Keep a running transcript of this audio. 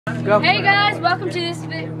Go. Hey guys, welcome to this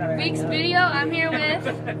week's video. I'm here with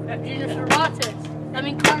Junior Cervantes. I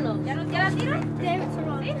mean Carlos.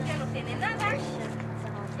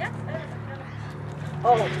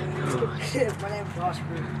 Oh, my name's Oscar.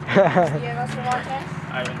 Diego Cervantes.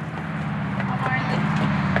 Ivan.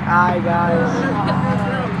 Hi guys.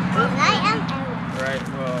 Right,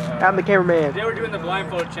 well, I'm the cameraman. today we're doing the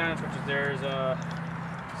blindfold challenge, which is there's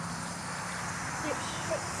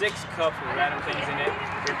 6 cups with random things in it.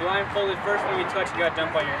 You're blindfolded. First thing you touch, you got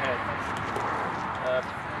dumped on your head.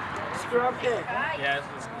 Screw up here. Yeah,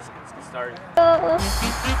 let's get started.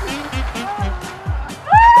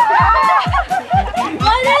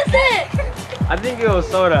 What is it? I think it was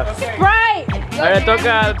soda. Sprite. Ahora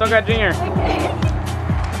toca Junior.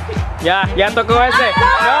 Ya tocó ese.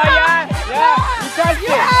 No, ya. You touched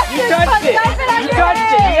it. You touched it. You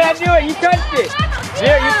touched it. You gotta do it. You touched it.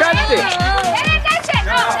 Junior, you touched it.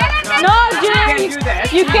 No, Junior,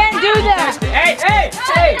 you can't do that.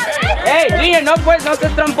 Hey, Junior, no puedes, no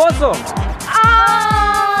seas tramposo.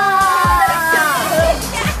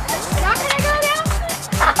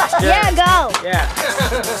 Yeah, go. Yeah.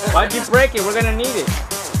 Why'd you break it? We're gonna need it.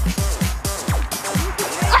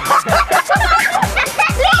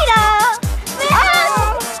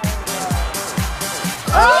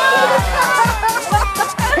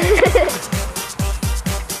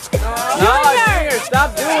 No, Junior,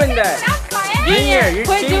 stop doing that. Junior, you're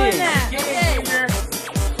quit cheating. doing that. Junior.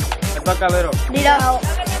 Me toca little. Lito.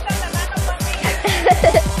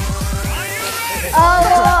 Oh,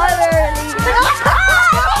 water.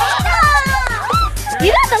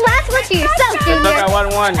 You got the last one to yourself, Me Junior. toca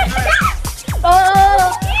 1-1.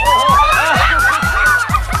 Oh.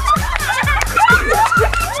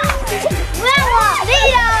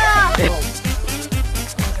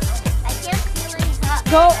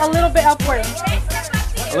 Go a little bit upward.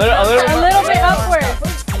 A little bit upward.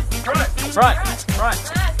 Front.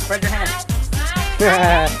 Spread your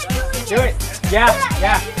hands. Do it. Yeah.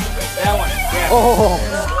 That one. Yeah. Oh.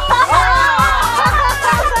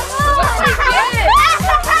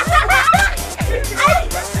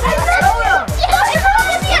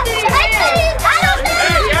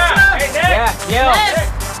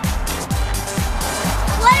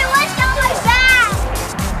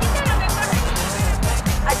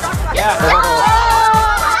 Yeah.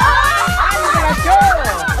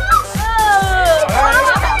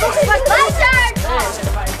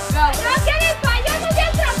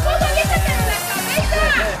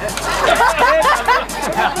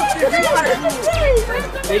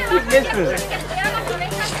 They keep missing.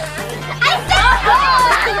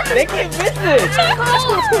 They keep missing.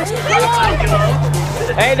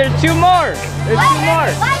 Hey, there's 2 more. There's 2 more.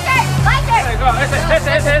 There you go. Ese.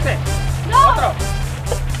 Otro.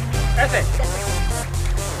 Ese.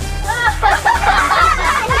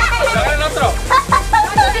 Otro.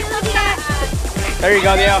 There you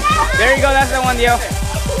go, Dio. There you go. That's the one, Dio.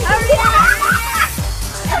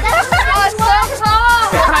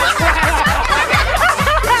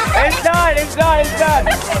 It's done.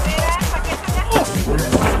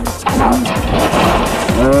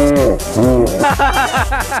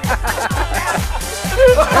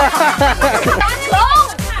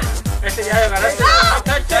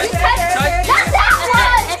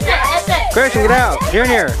 Christian, get out.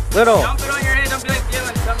 Junior, little. Dump it on your head. Don't be like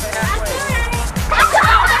Dylan. Dump it halfway.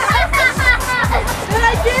 Did I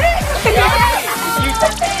get it?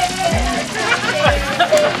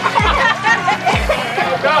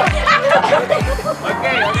 Go.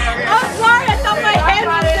 Okay. I'm sorry, I thought my head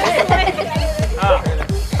was this way.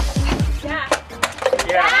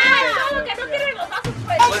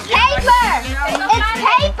 It's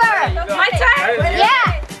paper! My turn? Yeah!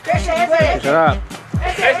 Shut up.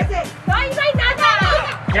 No hay nada!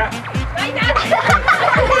 Yeah. No hay nada!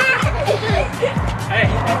 Hey.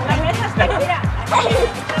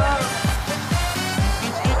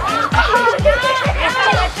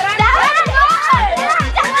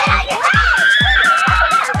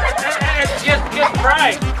 Just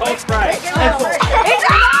Sprite. Cold Sprite. It's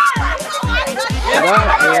mine!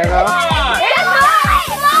 There you go.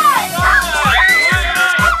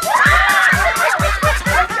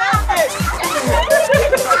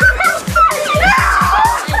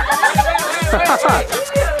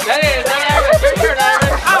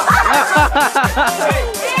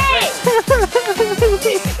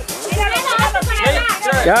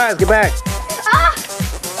 Guys, get back.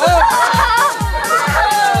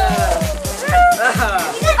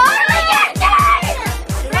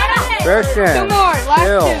 Christian. 2 more, last 2.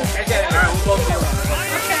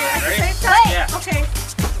 Okay.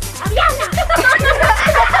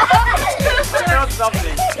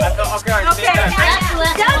 Something. Okay. Don't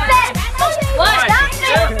say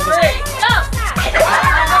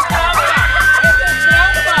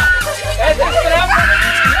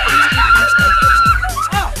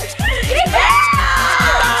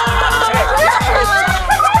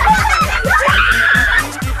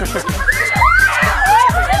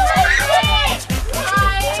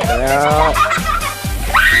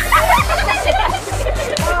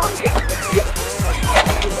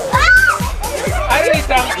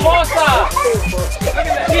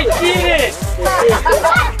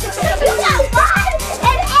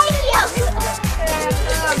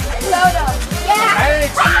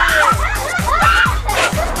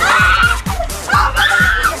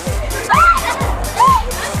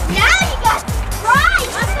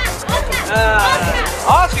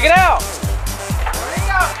Stick it out.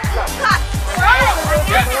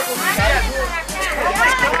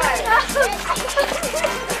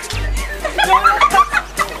 Yeah.